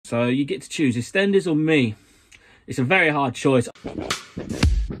So you get to choose EastEnders or me. It's a very hard choice.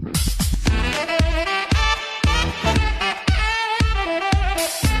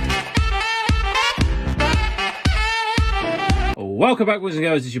 Welcome back, boys and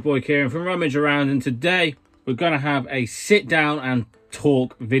girls. It's your boy Kieran from RummageAround, and today we're going to have a sit down and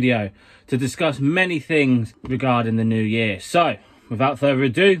talk video to discuss many things regarding the new year. So without further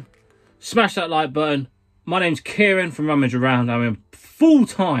ado, smash that like button. My name's Kieran from RummageAround. I'm a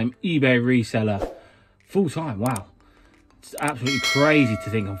full-time eBay reseller. Full-time, wow. It's absolutely crazy to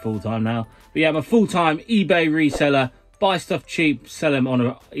think I'm full-time now. But yeah, I'm a full-time eBay reseller. Buy stuff cheap, sell them on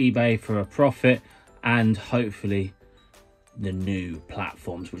eBay for a profit, and hopefully the new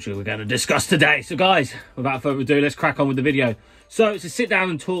platforms, which we're going to discuss today. So guys, without further ado, let's crack on with the video. So it's a sit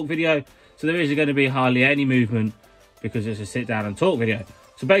down and talk video. So there isn't going to be hardly any movement because it's a sit down and talk video.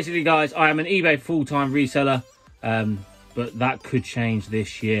 So basically, guys, I am an eBay full-time reseller, but that could change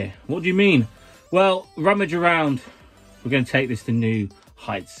this year. What do you mean? Well, RummageAround, we're going to take this to new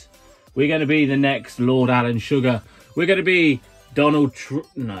heights. We're going to be the next Lord Alan Sugar. We're going to be Donald Trump.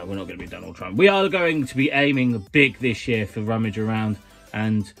 No, we're not going to be Donald Trump. We are going to be aiming big this year for RummageAround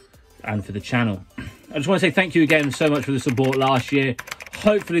and for the channel. I just want to say thank you again so much for the support last year.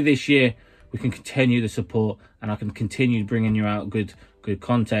 Hopefully this year we can continue the support and I can continue bringing you out good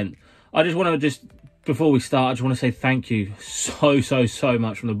content. I just want to before we start, I just want to say thank you so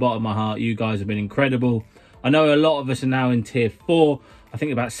much from the bottom of my heart. You guys have been incredible. I know a lot of us are now in tier 4. I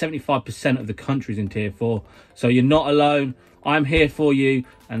think about 75% of the country's in tier 4. So you're not alone. I'm here for you,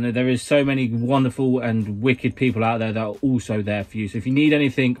 and there is so many wonderful and wicked people out there that are also there for you. So if you need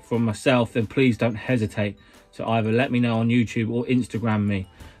anything from myself, then please don't hesitate to either let me know on YouTube or Instagram me.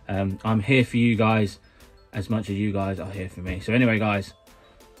 I'm here for you guys as much as you guys are here for me. So anyway, guys,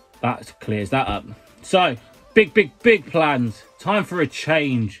 that clears that up. So big plans. Time for a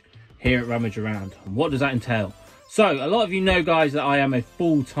change here at RummageAround. And what does that entail? So a lot of you know, guys, that I am a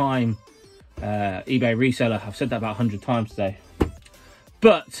full-time eBay reseller. I've said that about 100 times today.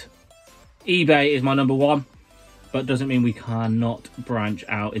 But eBay is my number one, but doesn't mean we cannot branch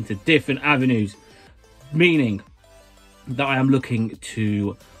out into different avenues, meaning that I am looking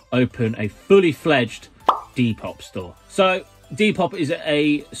to open a fully fledged Depop store. So Depop is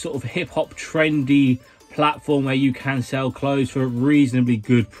a sort of hip-hop trendy platform where you can sell clothes for a reasonably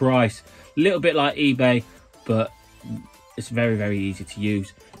good price, a little bit like eBay, but it's very easy to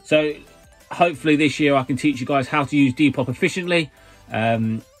use. So hopefully this year I can teach you guys how to use Depop efficiently,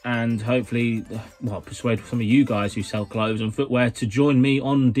 and hopefully, well, persuade some of you guys who sell clothes and footwear to join me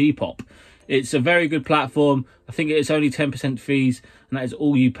on Depop. It's a very good platform. I think it's only 10% fees, and that is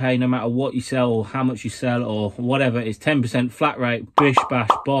all you pay, no matter what you sell or how much you sell or whatever. It's 10% flat rate, bish bash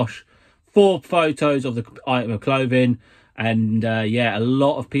bosh. 4 photos of the item of clothing, and yeah, a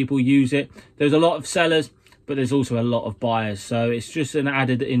lot of people use it. There's a lot of sellers, but there's also a lot of buyers, so it's just an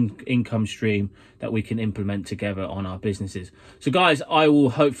added income stream that we can implement together on our businesses. So guys, I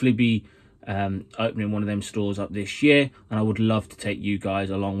will hopefully be opening one of them stores up this year, and I would love to take you guys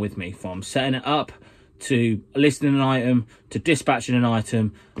along with me, from setting it up to listing an item to dispatching an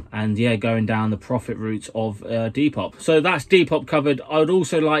item, and yeah, going down the profit routes of Depop. So that's Depop covered. I would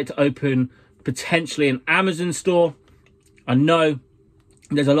also like to open potentially an Amazon store. I know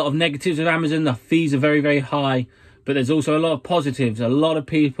there's a lot of negatives with Amazon. The fees are very high, but there's also a lot of positives. A lot of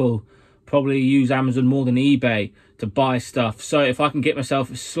people probably use Amazon more than eBay to buy stuff. So if I can get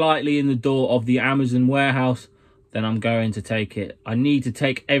myself slightly in the door of the Amazon warehouse, then I'm going to take it. I need to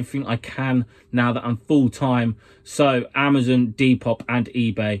take everything I can now that I'm full-time. So Amazon, Depop and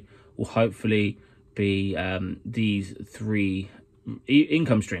eBay will hopefully be these 3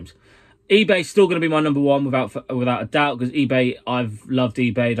 income streams. eBay's still going to be my number one without a doubt, because eBay, I've loved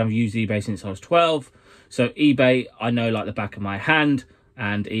eBay. I've used eBay since I was 12. So eBay, I know like the back of my hand,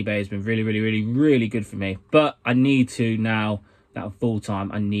 and eBay has been really good for me. But I need to, now that I'm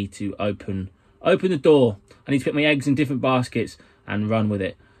full-time, I need to open the door. I need to put my eggs in different baskets and run with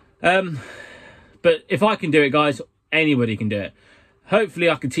it. But if I can do it, guys, anybody can do it. Hopefully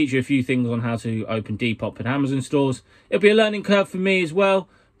I can teach you a few things on how to open Depop and Amazon stores. It'll be a learning curve for me as well,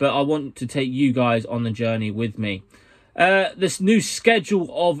 but I want to take you guys on the journey with me. This new schedule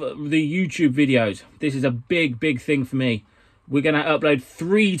of the YouTube videos, this is a big thing for me. We're going to upload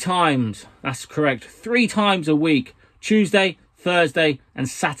 3 times. That's correct. 3 times a week. Tuesday, Thursday and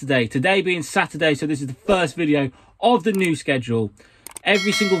Saturday. Today being Saturday, so this is the first video of the new schedule.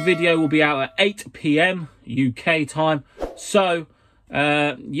 Every single video will be out at 8 PM UK time. So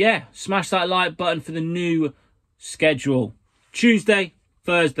yeah, smash that like button for the new schedule. Tuesday,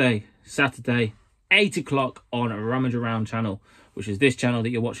 Thursday, Saturday, 8 o'clock on RummageAround channel. which is this channel that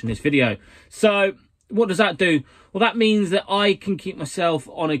you're watching this video. So what does that do? Well, that means that I can keep myself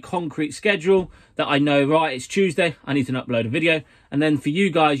on a concrete schedule, that I know, right, it's Tuesday, I need to upload a video. And then for you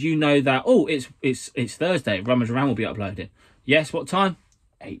guys, you know that, oh, it's Thursday, RummageAround will be uploaded. Yes, what time?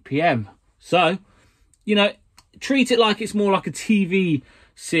 8 PM. So, you know, treat it like it's more like a TV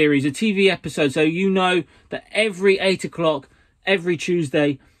series, a TV episode. So you know that every 8 o'clock, every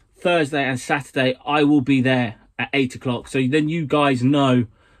Tuesday, Thursday and Saturday, I will be there at 8 o'clock. So then you guys know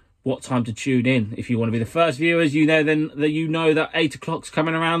what time to tune in. If you want to be the first viewers, you know then that you know that 8 o'clock's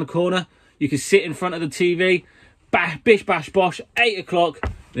coming around the corner. You can sit in front of the TV, bish bash bosh, 8 o'clock,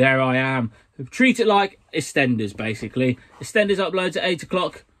 there I am. Treat it like EastEnders, basically. EastEnders uploads at 8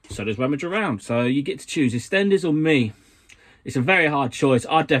 o'clock, so does RummageAround. So you get to choose EastEnders or me. It's a very hard choice.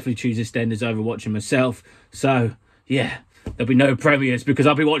 I'd definitely choose EastEnders over watching myself. So, yeah, there'll be no premieres because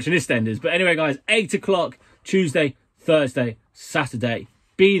I'll be watching EastEnders. But anyway, guys, 8 o'clock, Tuesday, Thursday, Saturday.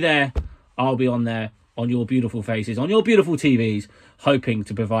 Be there. I'll be on there, on your beautiful faces, on your beautiful TVs, hoping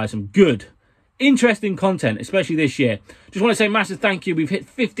to provide some good, interesting content, especially this year. Just want to say massive thank you. We've hit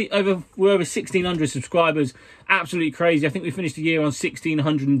we're over 1,600 subscribers. Absolutely crazy. I think we finished the year on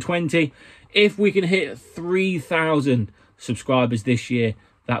 1,620. If we can hit 3,000 subscribers this year,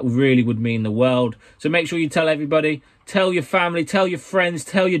 that really would mean the world. So make sure you tell everybody, tell your family, tell your friends,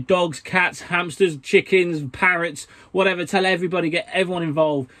 tell your dogs, cats, hamsters, chickens, parrots, whatever. Tell everybody, get everyone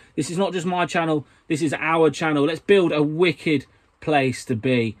involved. This is not just my channel, this is our channel. Let's build a wicked place to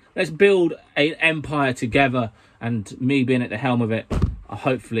be. Let's build an empire together, and me being at the helm of it,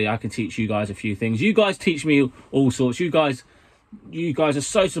 hopefully I can teach you guys a few things. You guys teach me all sorts. You guys are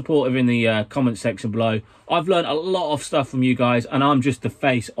so supportive in the comment section below. I've learned a lot of stuff from you guys, and I'm just the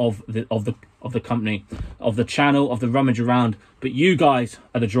face of the company, of the channel, of the RummageAround. But you guys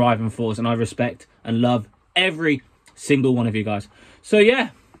are the driving force, and I respect and love every single one of you guys. So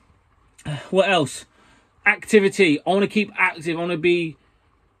yeah, what else? Activity. I want to keep active. I want to be,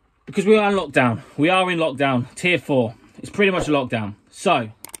 because we are in lockdown. We are in lockdown. Tier 4. It's pretty much a lockdown. So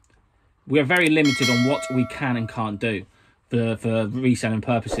we are very limited on what we can and can't do for reselling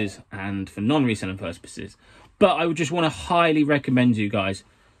purposes and for non-reselling purposes. But I would just want to highly recommend you guys,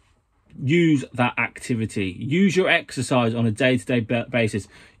 use that activity. Use your exercise on a day-to-day basis.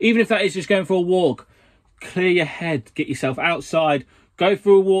 Even if that is just going for a walk, clear your head, get yourself outside, go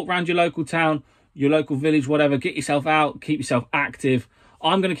for a walk around your local town, your local village, whatever. Get yourself out, keep yourself active.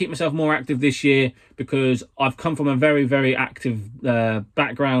 I'm going to keep myself more active this year because I've come from a very, very active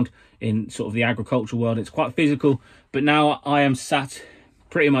background in sort of the agricultural world. It's quite physical, but now I am sat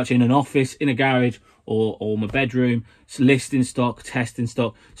pretty much in an office, in a garage, or my bedroom, listing stock, testing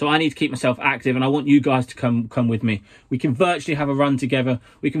stock. So I need to keep myself active, and I want you guys to come with me. We can virtually have a run together.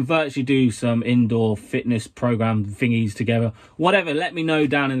 We can virtually do some indoor fitness program thingies together. Whatever, let me know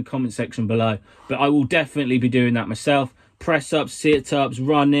down in the comment section below. But I will definitely be doing that myself. Press-ups, sit-ups,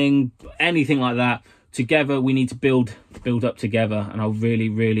 running, anything like that. Together, we need to build up together, and I really,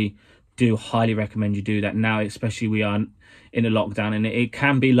 really do highly recommend you do that now, especially we are in a lockdown, and it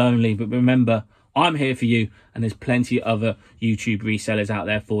can be lonely. But remember, I'm here for you, and there's plenty of other YouTube resellers out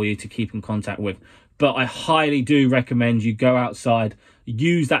there for you to keep in contact with. But I highly do recommend you go outside,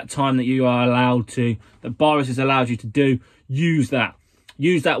 use that time that you are allowed to, that Boris has allowed you to do. Use that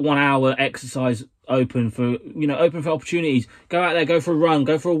 1 hour exercise open for opportunities. Go out there, go for a run,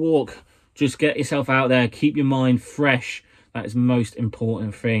 go for a walk. Just get yourself out there, keep your mind fresh. That is the most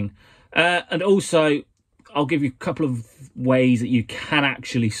important thing. And also, I'll give you a couple of ways that you can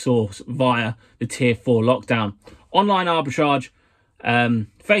actually source via the Tier 4 lockdown. Online arbitrage,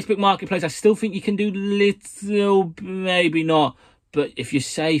 Facebook Marketplace. I still think you can do little, maybe not, but if you're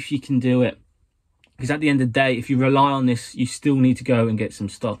safe, you can do it. Because at the end of the day, if you rely on this, you still need to go and get some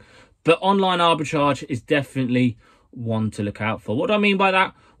stock. But online arbitrage is definitely one to look out for. What do I mean by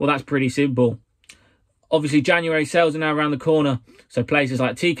that? Well, that's pretty simple. Obviously, January sales are now around the corner. So places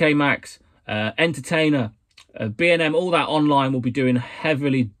like TK Maxx, Entertainer, B&M, all that online will be doing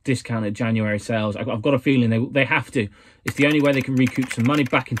heavily discounted January sales. I've got a feeling they have to. It's the only way they can recoup some money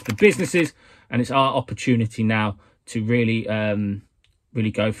back into the businesses, and it's our opportunity now to really really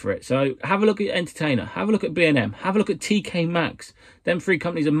go for it. So have a look at Entertainer, have a look at B&M, have a look at TK Maxx. Them three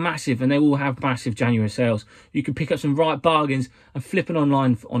companies are massive, and they all have massive January sales. You can pick up some right bargains and flip it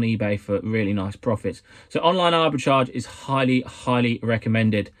online on eBay for really nice profits. So online arbitrage is highly, highly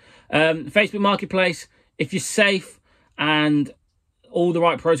recommended. Facebook Marketplace, if you're safe and all the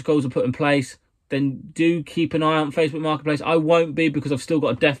right protocols are put in place, then do keep an eye on Facebook Marketplace. I won't be, because I've still got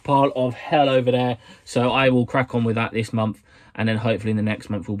a death pile of hell over there. So I will crack on with that this month. And then hopefully in the next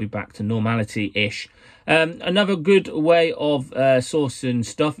month we'll be back to normality-ish. Another good way of sourcing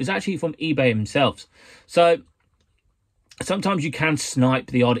stuff is actually from eBay themselves. So sometimes you can snipe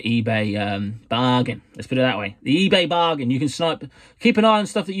the odd eBay bargain. Let's put it that way. The eBay bargain, you can snipe. Keep an eye on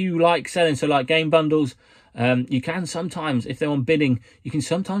stuff that you like selling. So like game bundles, you can sometimes, if they're on bidding, you can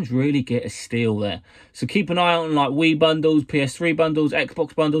sometimes really get a steal there. So keep an eye on like Wii bundles, PS3 bundles,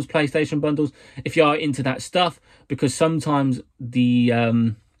 Xbox bundles, PlayStation bundles, if you are into that stuff, because sometimes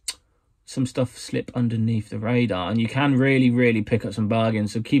the some stuff slip underneath the radar and you can really pick up some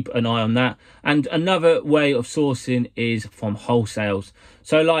bargains. So keep an eye on that. And another way of sourcing is from wholesales.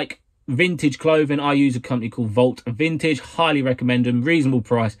 So like vintage clothing, I use a company called Vault Vintage. Highly recommend them, reasonable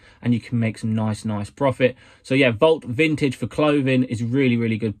price, and you can make some nice profit. So yeah, Vault Vintage for clothing is a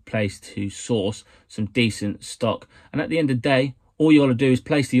really good place to source some decent stock. And at the end of the day, all you got to do is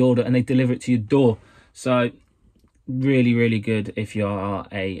place the order and they deliver it to your door. So really good if you are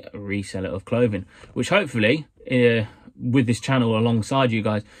a reseller of clothing, which hopefully with this channel alongside you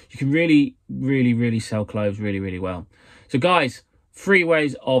guys, you can really sell clothes really well. So guys, 3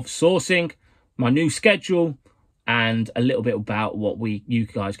 ways of sourcing, my new schedule, and a little bit about what you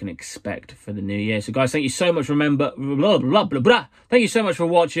guys can expect for the new year. So guys, thank you so much. Remember, thank you so much for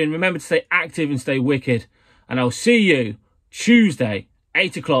watching. Remember to stay active and stay wicked, and I'll see you Tuesday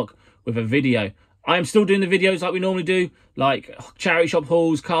 8 o'clock with a video. I am still doing the videos like we normally do, like charity shop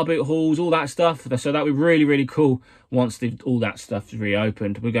hauls, car boot hauls, all that stuff. So that would be really cool once all that stuff is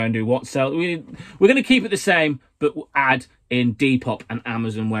reopened. We're going to do what sell. We're going to keep it the same, but we'll add in Depop and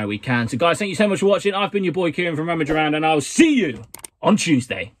Amazon where we can. So guys, thank you so much for watching. I've been your boy Kieran from RummageAround, and I'll see you on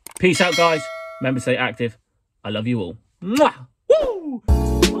Tuesday. Peace out, guys. Remember to stay active. I love you all. Mwah!